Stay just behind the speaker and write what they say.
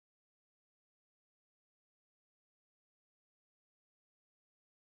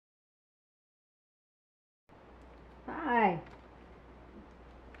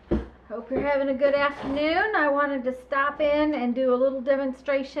Hope you're having a good afternoon. I wanted to stop in and do a little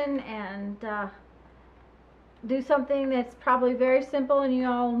demonstration and do something that's probably very simple, and you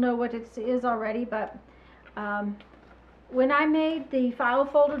all know what it is already, but when I made the file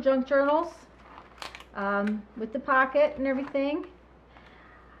folder junk journals with the pocket and everything,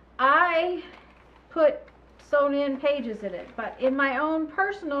 I put sewn in pages in it, but in my own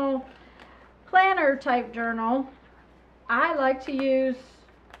personal planner type journal, I like to use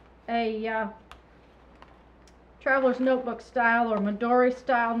a traveler's notebook style or Midori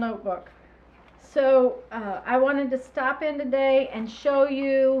style notebook. So I wanted to stop in today and show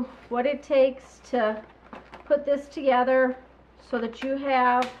you what it takes to put this together so that you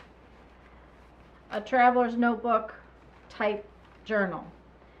have a traveler's notebook type journal.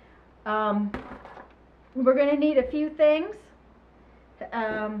 We're going to need a few things.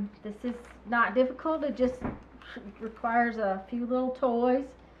 This is not difficult, it just requires a few little toys.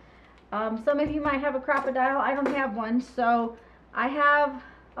 Some of you might have a crocodile. I don't have one, so I have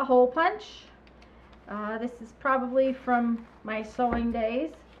a hole punch. This is probably from my sewing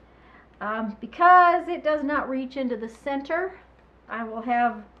days. Because it does not reach into the center, I will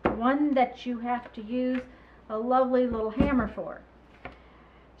have one that you have to use a lovely little hammer for.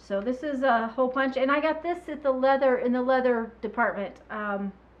 So this is a hole punch, and I got this at the leather department. A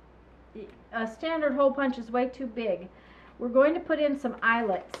standard hole punch is way too big. We're going to put in some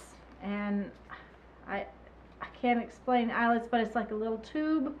eyelets, and I can't explain eyelets, but it's like a little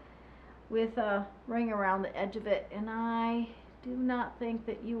tube with a ring around the edge of it, and I do not think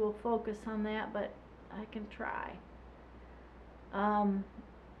that you will focus on that, but I can try.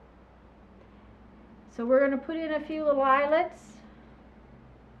 So we're going to put in a few little eyelets.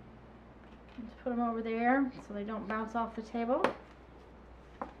 Let's put them over there so they don't bounce off the table.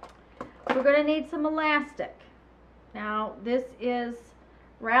 We're going to need some elastic. Now this is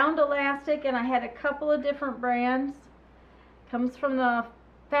round elastic, and I had a couple of different brands. Comes from the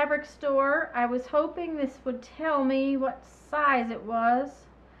fabric store. I was hoping this would tell me what size it was.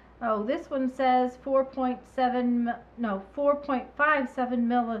 Oh, this one says 4.57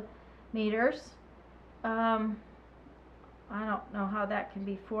 millimeters. I don't know how that can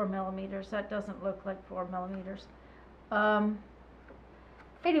be 4 millimeters. That doesn't look like 4 millimeters.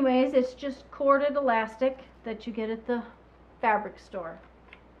 Anyways, it's just corded elastic that you get at the fabric store.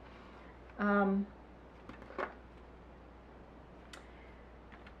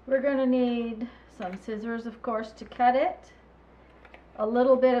 We're going to need some scissors, of course, to cut it. A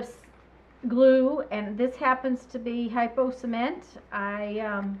little bit of glue, and this happens to be hypo cement.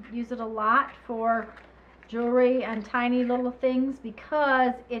 I use it a lot for jewelry and tiny little things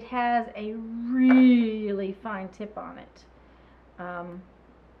because it has a really fine tip on it.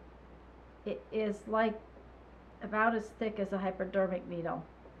 It is like about as thick as a hypodermic needle.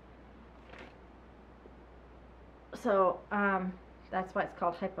 So that's why it's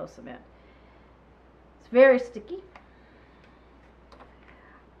called hypo cement. It's very sticky.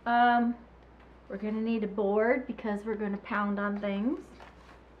 We're going to need a board because we're going to pound on things.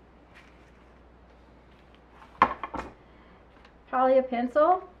 Probably a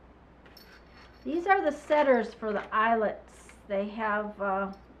pencil. These are the setters for the eyelets. They have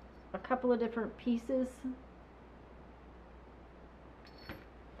a couple of different pieces.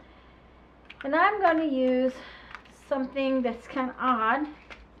 And I'm going to use something that's kind of odd.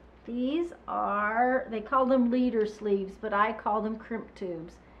 These are, they call them leader sleeves, but I call them crimp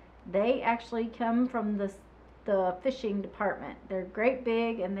tubes. They actually come from the fishing department. They're great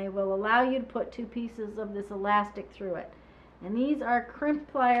big, and they will allow you to put 2 pieces of this elastic through it. And these are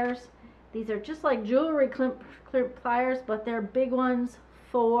crimp pliers. These are just like jewelry crimp pliers, but they're big ones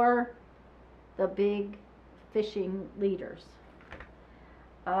for the big fishing leaders.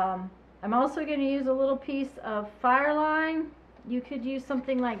 I'm also going to use a little piece of fire line. You could use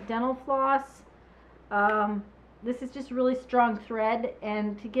something like dental floss. This is just really strong thread,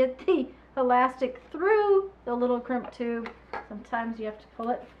 and to get the elastic through the little crimp tube, sometimes you have to pull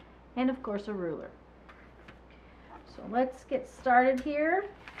it, and of course a ruler. So let's get started here.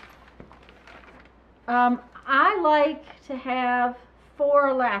 I like to have 4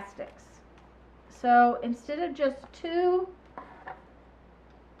 elastics. So instead of just 2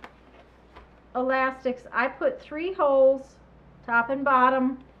 elastics, I put 3 holes, top and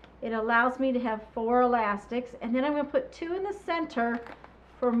bottom. It allows me to have 4 elastics, and then I'm going to put 2 in the center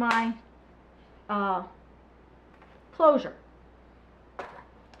for my closure.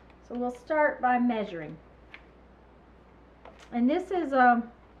 So we'll start by measuring. And this is a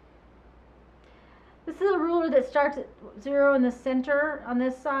ruler that starts at 0 in the center on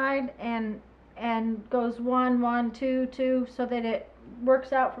this side and goes 1, 1, 2, 2, so that it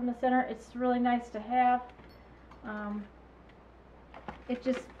works out from the center. It's really nice to have. It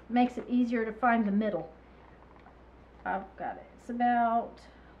just makes it easier to find the middle. I've got it. It's about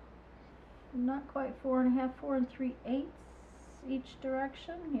not quite 4 1/2, 4 3/8 each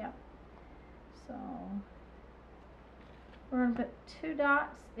direction. Yeah. So we're going to put 2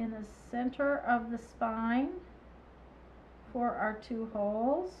 dots in the center of the spine for our 2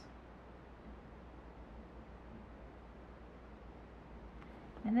 holes.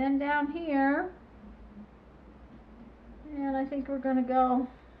 And then down here, and I think we're going to go,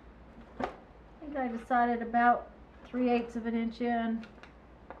 I think I decided about 3/8 of an inch in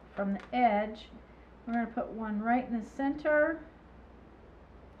from the edge. We're going to put one right in the center.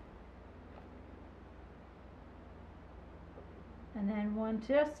 And then one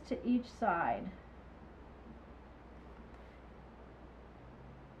just to each side.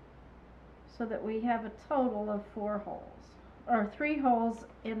 So that we have a total of 4 holes, or 3 holes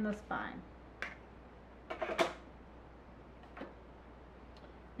in the spine.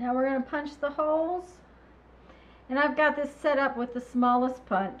 Now we're going to punch the holes, and I've got this set up with the smallest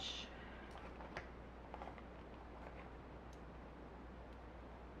punch.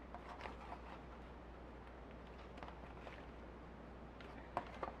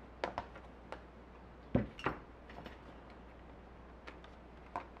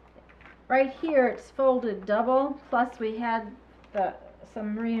 Right here it's folded double, plus we had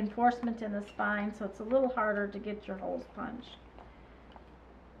some reinforcement in the spine, so it's a little harder to get your holes punched.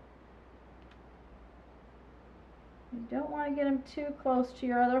 You don't want to get them too close to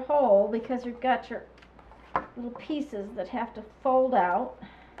your other hole because you've got your little pieces that have to fold out.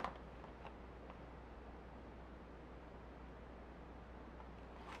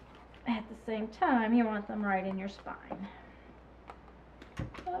 At the same time, you want them right in your spine.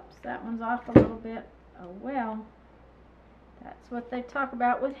 Oops, that one's off a little bit. Oh well, that's what they talk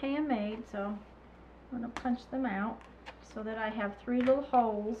about with handmade, so I'm going to punch them out so that I have 3 little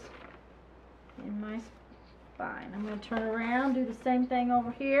holes in my spine. I'm going to turn around, do the same thing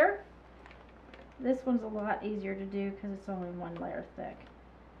over here. This one's a lot easier to do because it's only 1 layer thick.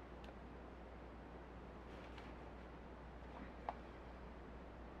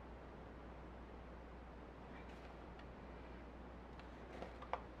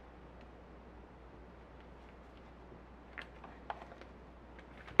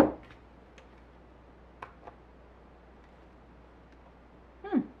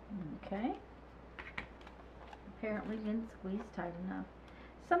 Okay. Apparently didn't squeeze tight enough.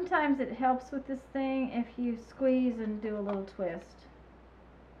 Sometimes it helps with this thing if you squeeze and do a little twist.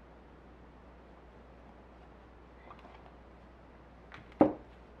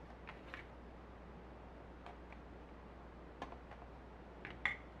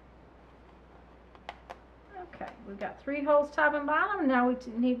 Okay, we've got 3 holes top and bottom. Now we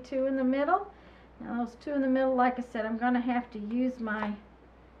need 2 in the middle. Now those 2 in the middle, like I said, I'm going to have to use my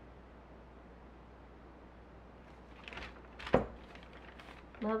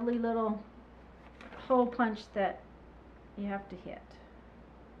lovely little hole punch that you have to hit.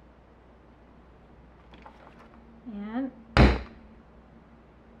 And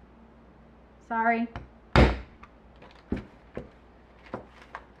sorry.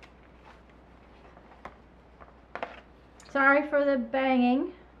 Sorry for the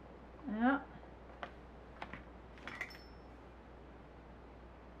banging. Yeah.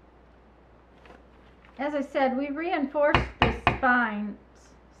 As I said, we reinforced the spine.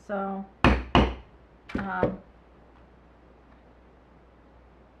 So,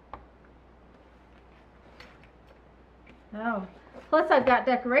 oh, plus I've got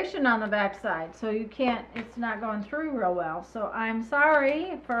decoration on the back side, so you can't, it's not going through real well. So I'm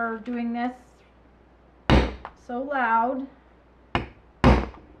sorry for doing this so loud.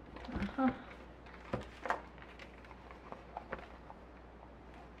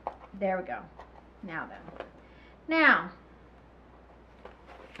 There we go. Now then. Now,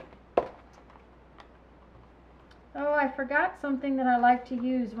 oh, I forgot something that I like to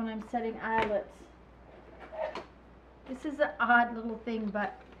use when I'm setting eyelets. This is an odd little thing,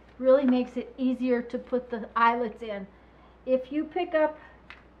 but really makes it easier to put the eyelets in. If you pick up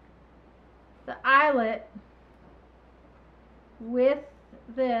the eyelet with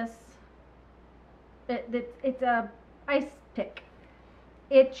this, it's a ice pick.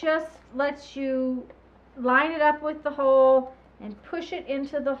 It just lets you line it up with the hole and push it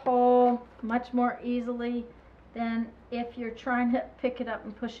into the hole much more easily than if you're trying to pick it up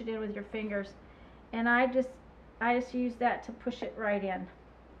and push it in with your fingers. And I just use that to push it right in.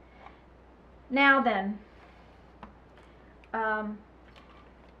 Now then,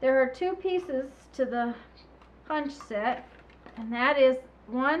 there are 2 pieces to the punch set. And that is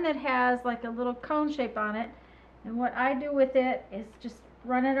one that has like a little cone shape on it. And what I do with it is just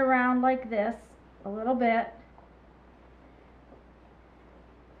run it around like this a little bit.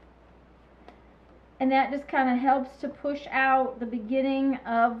 And that just kind of helps to push out the beginning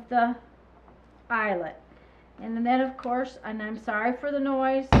of the eyelet. And then of course, and I'm sorry for the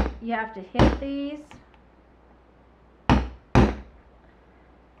noise, you have to hit these.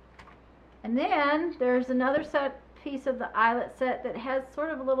 And then there's another piece of the eyelet set that has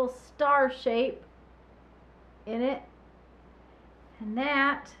sort of a little star shape in it. And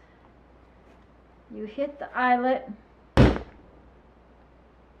that, you hit the eyelet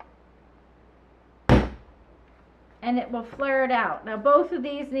and it will flare it out. Now both of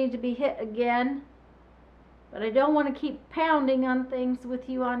these need to be hit again, but I don't want to keep pounding on things with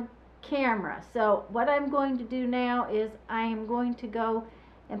you on camera. So what I'm going to do now is I am going to go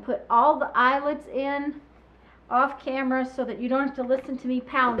and put all the eyelets in off camera so that you don't have to listen to me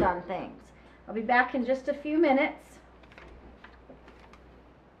pound on things. I'll be back in just a few minutes.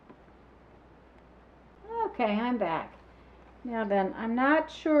 Okay, I'm back. Now then, I'm not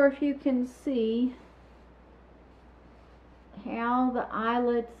sure if you can see how the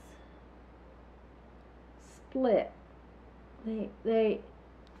eyelets split. They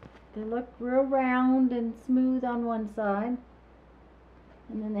look real round and smooth on one side,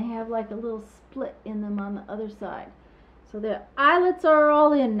 and then they have like a little split in them on the other side. So the eyelets are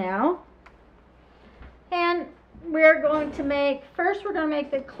all in now, and we're going to make, first we're going to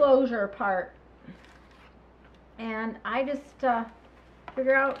make the closure part. And I just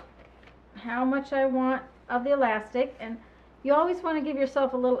figure out how much I want of the elastic, and you always want to give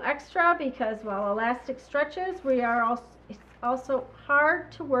yourself a little extra because while elastic stretches, it's also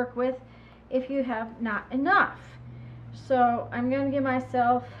hard to work with if you have not enough. So I'm going to give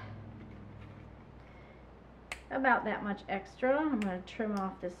myself about that much extra. I'm going to trim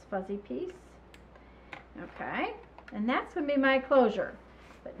off this fuzzy piece. Okay, and that's going to be my closure.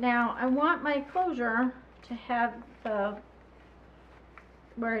 But now I want my closure to have the,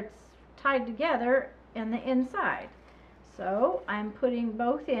 where it's tied together in the inside. So I'm putting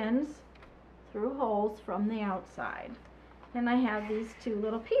both ends through holes from the outside. And I have these two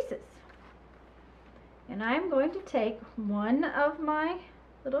little pieces. And I'm going to take one of my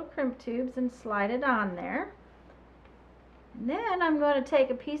little crimp tubes and slide it on there. And then I'm going to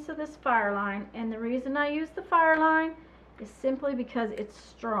take a piece of this fire line, and the reason I use the fire line is simply because it's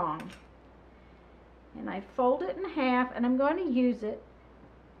strong. And I fold it in half, and I'm going to use it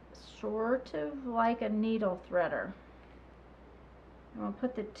sort of like a needle threader. I'm going to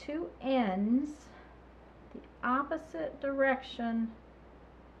put the two ends the opposite direction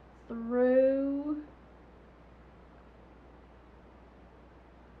through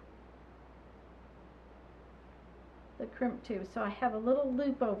the crimp tube. So I have a little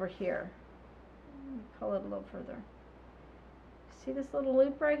loop over here. Let me pull it a little further. See this little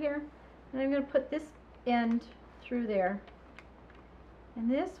loop right here? And I'm going to put this end through there. And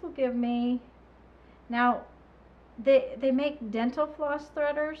this will give me, now they make dental floss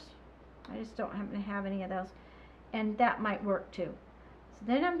threaders. I just don't happen to have any of those. And that might work too. So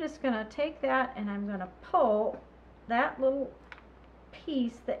then I'm just going to take that and I'm going to pull that little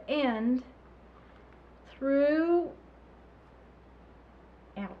piece, the end, through.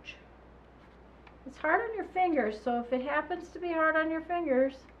 Ouch. It's hard on your fingers, so if it happens to be hard on your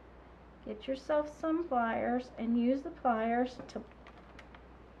fingers, get yourself some pliers and use the pliers to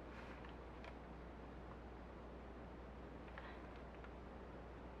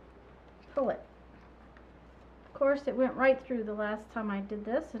pull it. Of course, it went right through the last time I did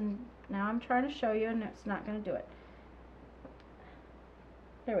this, and now I'm trying to show you, and it's not going to do it.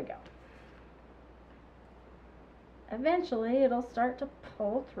 There we go. Eventually, it'll start to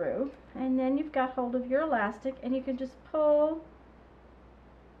pull through, and then you've got hold of your elastic, and you can just pull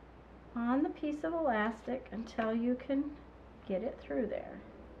on the piece of elastic until you can get it through there.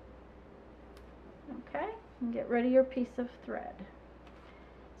 Okay, and get rid of your piece of thread.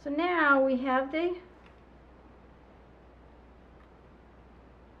 So now we have the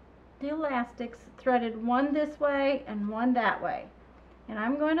elastics threaded, one this way and one that way. And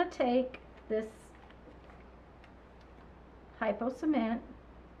I'm going to take this hypo cement,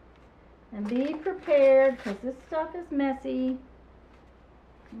 and be prepared because this stuff is messy.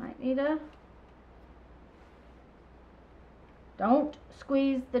 You might need a, don't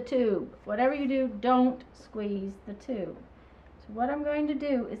squeeze the tube. Whatever you do, don't squeeze the tube. So what I'm going to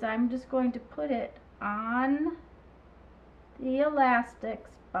do is I'm just going to put it on the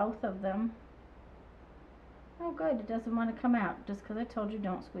elastics, both of them. Oh good, it doesn't want to come out just because I told you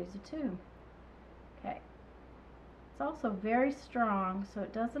don't squeeze the tube. Okay. it's also very strong, so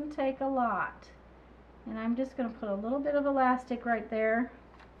it doesn't take a lot. And I'm just going to put a little bit of elastic right there.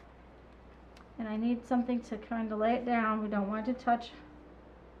 And I need something to kind of lay it down. We don't want it to touch.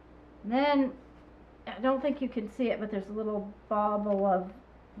 And then, I don't think you can see it, but there's a little bubble of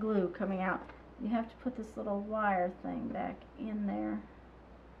glue coming out. You have to put this little wire thing back in there.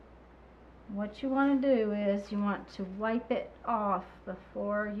 What you want to do is you want to wipe it off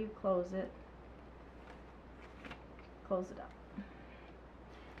before you close it. Close it up.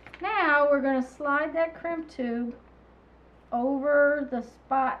 Now we're going to slide that crimp tube over the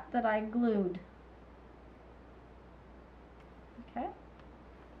spot that I glued. Okay?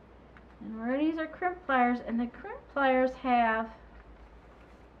 And we're going to use our crimp pliers, and the crimp pliers have,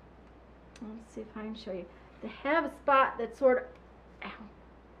 let's see if I can show you. They have a spot that's sort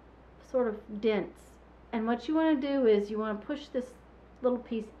of dents. And what you want to do is you want to push this little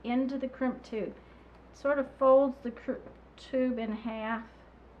piece into the crimp tube. It sort of folds the tube in half.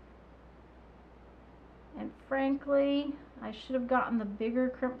 And frankly, I should have gotten the bigger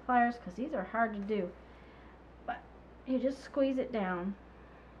crimp pliers because these are hard to do. But you just squeeze it down.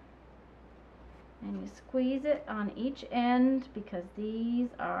 And you squeeze it on each end because these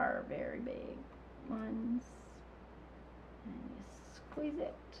are very big ones. And you squeeze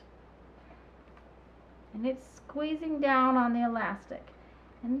it. And it's squeezing down on the elastic.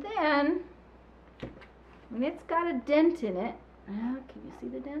 And then, when it's got a dent in it, can you see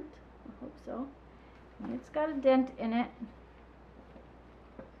the dent? I hope so. When it's got a dent in it,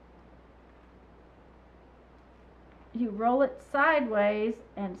 you roll it sideways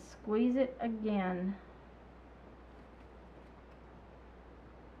and squeeze it again.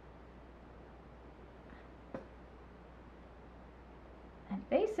 And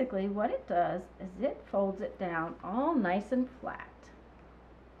basically what it does is it folds it down all nice and flat.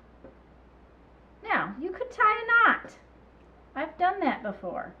 Now, you could tie a knot. I've done that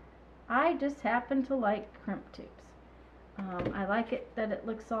before. I just happen to like crimp tubes. I like it that it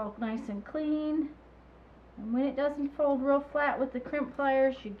looks all nice and clean. And when it doesn't fold real flat with the crimp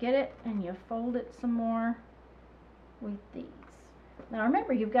pliers, you get it and you fold it some more with these. Now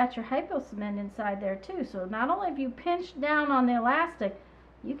remember, you've got your hypo cement inside there too, so not only have you pinched down on the elastic,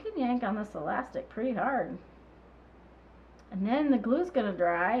 you can yank on this elastic pretty hard. And then the glue's going to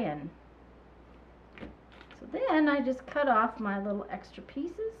dry, and so then I just cut off my little extra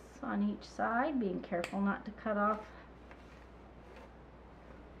pieces on each side, being careful not to cut off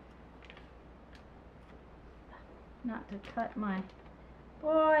my,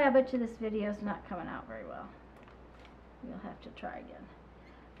 boy, I bet you this video's not coming out very well. You'll have to try again.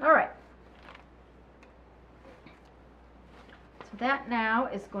 Alright. So that now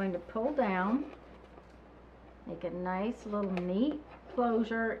is going to pull down, make a nice little neat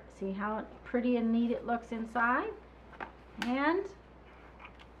closure. See how pretty and neat it looks inside? And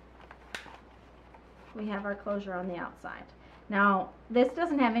we have our closure on the outside. Now, this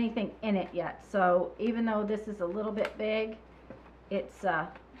doesn't have anything in it yet, so even though this is a little bit big, it's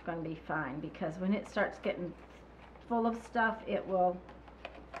going to be fine, because when it starts getting full of stuff, it will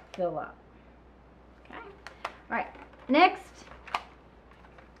fill up. Okay? Alright, next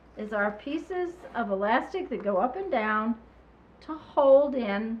is our pieces of elastic that go up and down to hold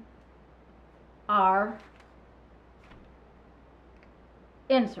in our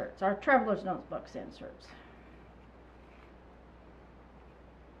inserts, our traveler's notebooks inserts.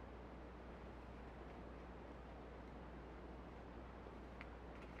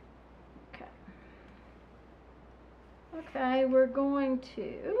 Okay, we're going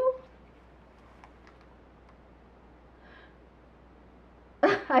to,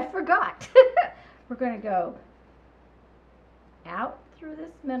 I forgot. We're going to go out through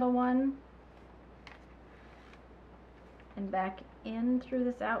this middle one and back in through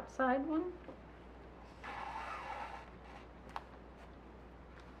this outside one.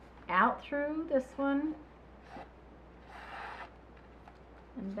 Out through this one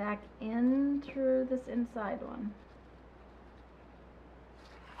and back in through this inside one.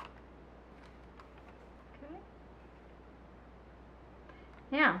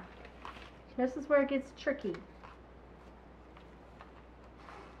 Now, this is where it gets tricky.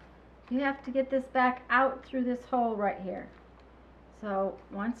 You have to get this back out through this hole right here. So,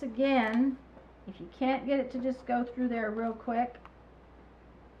 once again, if you can't get it to just go through there real quick,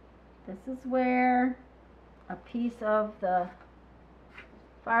 this is where a piece of the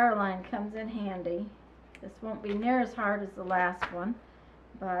fire line comes in handy. This won't be near as hard as the last one,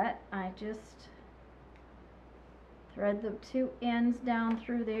 but I just thread the two ends down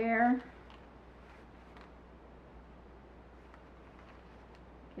through there,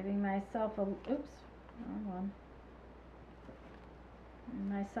 giving myself a, oops, wrong one, and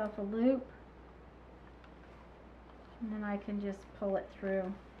myself a loop, and then I can just pull it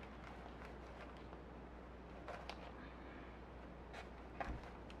through.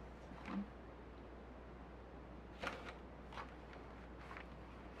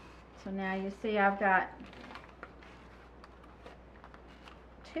 So now you see I've got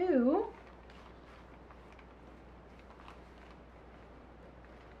two.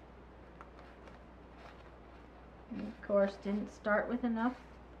 And of course didn't start with enough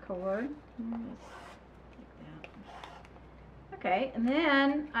cord. Okay, and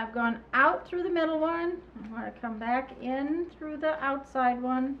then I've gone out through the middle one. I want to come back in through the outside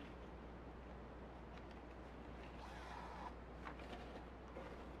one.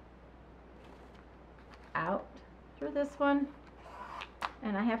 Out through this one,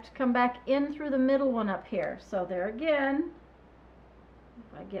 and I have to come back in through the middle one up here. So there again,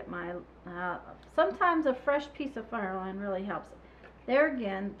 if I get my sometimes a fresh piece of fire line really helps. There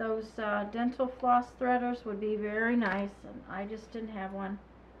again, those dental floss threaders would be very nice, and I just didn't have one.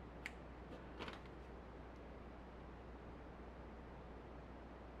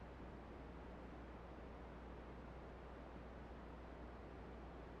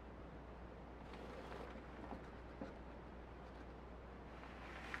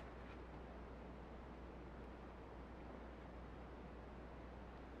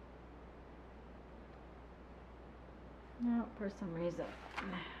 No, for some reason.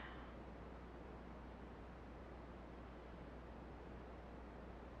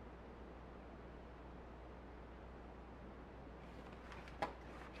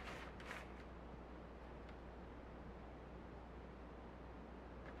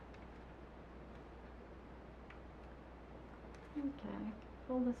 Okay,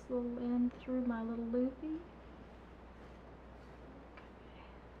 pull this little end through my little loopy.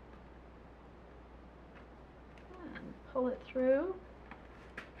 Pull it through.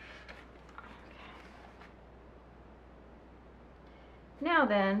 Okay. Now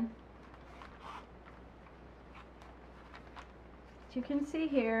then, as you can see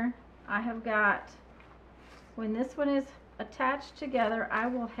here, I have got, when this one is attached together, I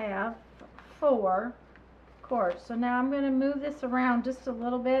will have 4 cords. So now I'm going to move this around just a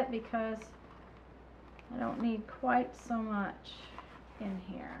little bit because I don't need quite so much in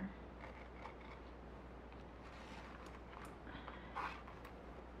here.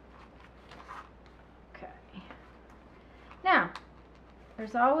 Now,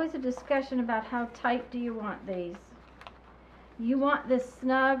 there's always a discussion about how tight do you want these. You want this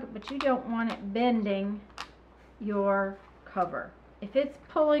snug, but you don't want it bending your cover. If it's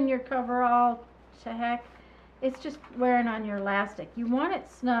pulling your cover all to heck, it's just wearing on your elastic. You want it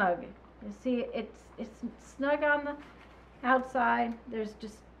snug. You see, it's snug on the outside. There's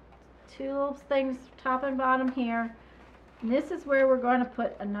just 2 little things, top and bottom here. And this is where we're going to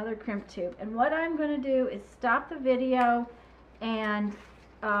put another crimp tube. And what I'm going to do is stop the video and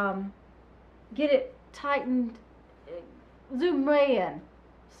get it tightened, zoom way in.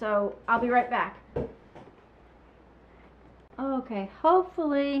 So I'll be right back. Okay,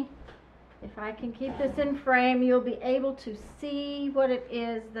 hopefully if I can keep this in frame, you'll be able to see what it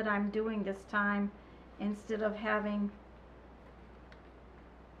is that I'm doing this time instead of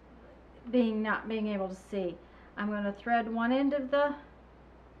not being able to see. I'm going to thread one end of the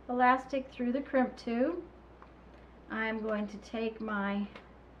elastic through the crimp tube. I'm going to take my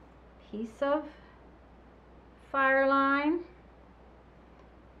piece of fire line,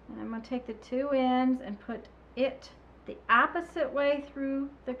 and I'm going to take the 2 ends and put it the opposite way through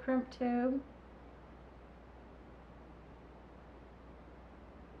the crimp tube.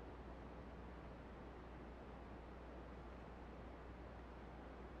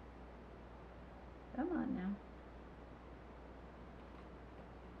 Come on now.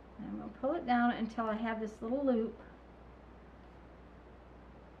 I'm going to pull it down until I have this little loop.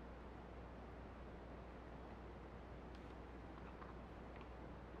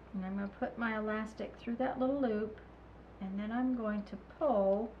 And I'm going to put my elastic through that little loop, and then I'm going to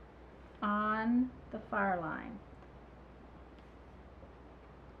pull on the fire line.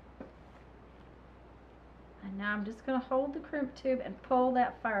 And now I'm just going to hold the crimp tube and pull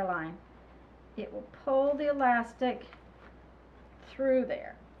that fire line. It will pull the elastic through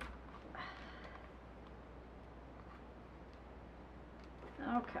there.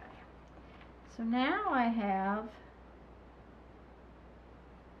 Okay, so now I have,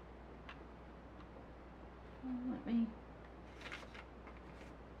 let me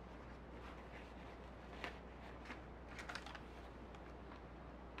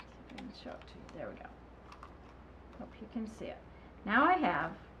show it to you. There we go. Hope you can see it. Now I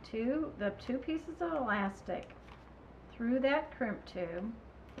have the two pieces of elastic through that crimp tube.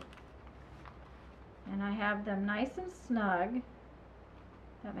 And I have them nice and snug.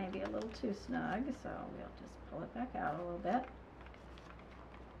 That may be a little too snug, so we'll just pull it back out a little bit.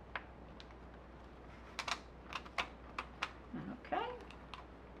 Okay.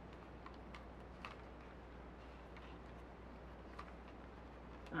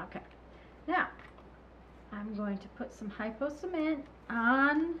 Okay. Now, I'm going to put some hypo cement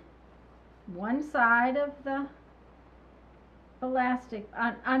on one side of the elastic,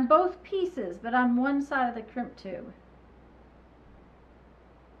 on both pieces, but on one side of the crimp tube.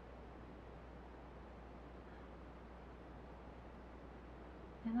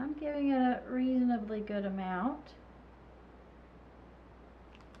 And I'm giving it a reasonably good amount.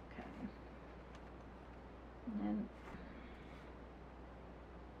 Okay. And then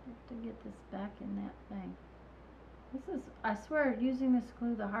I have to get this back in that thing. This is, I swear, using this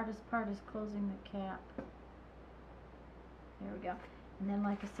glue, the hardest part is closing the cap. There we go. And then,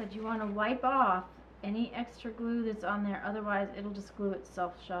 like I said, you want to wipe off any extra glue that's on there, otherwise it'll just glue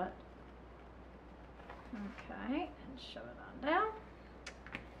itself shut. Okay, and shove it on down.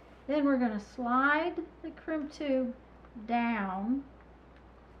 Then we're going to slide the crimp tube down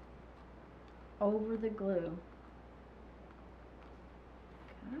over the glue.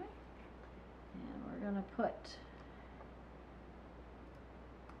 Okay. And we're going to put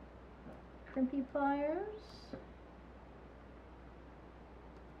crimpy pliers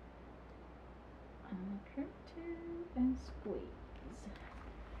on the crimp tube and squeeze.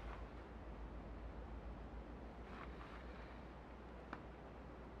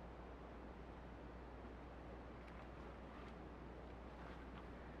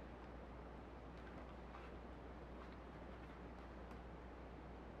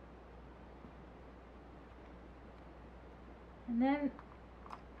 And then,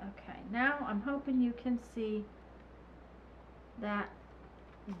 okay, now I'm hoping you can see that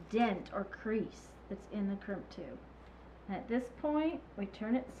dent or crease that's in the crimp tube. And at this point, we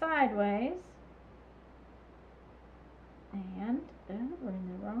turn it sideways, and we're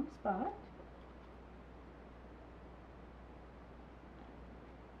in the wrong spot.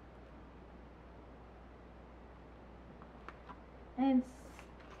 And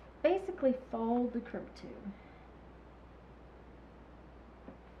basically fold the crimp tube.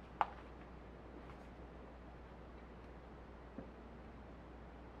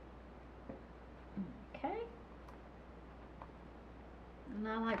 And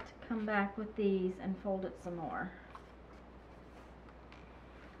I like to come back with these and fold it some more.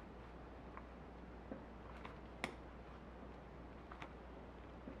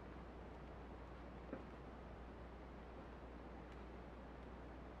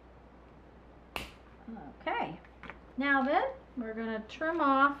 Okay, now then we're going to trim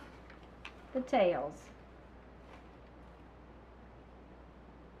off the tails.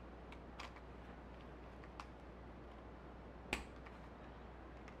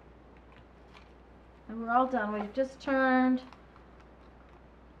 And we're all done. We've just turned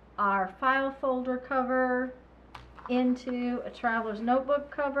our file folder cover into a traveler's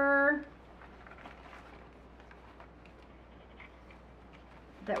notebook cover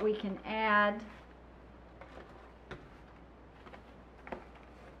that we can add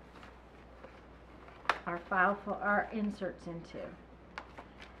our inserts into.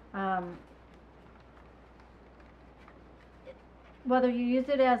 Whether you use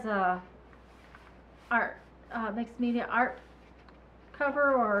it as a mixed media art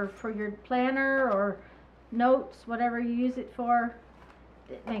cover or for your planner or notes, whatever you use it for,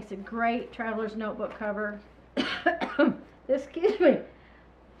 it makes a great traveler's notebook cover. Excuse me.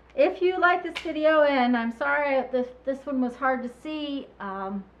 If you like this video, and I'm sorry this one was hard to see,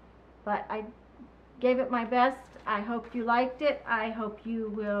 but I gave it my best. I hope you liked it. I hope you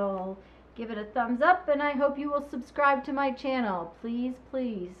will give it a thumbs up, and I hope you will subscribe to my channel. Please,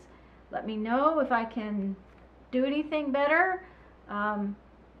 please let me know if I can do anything better.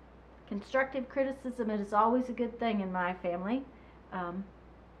 Constructive criticism is always a good thing in my family.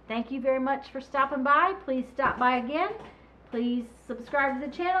 Thank you very much for stopping by. Please stop by again. Please subscribe to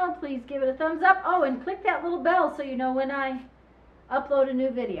the channel. Please give it a thumbs up. Oh, and click that little bell so you know when I upload a new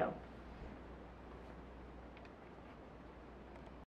video.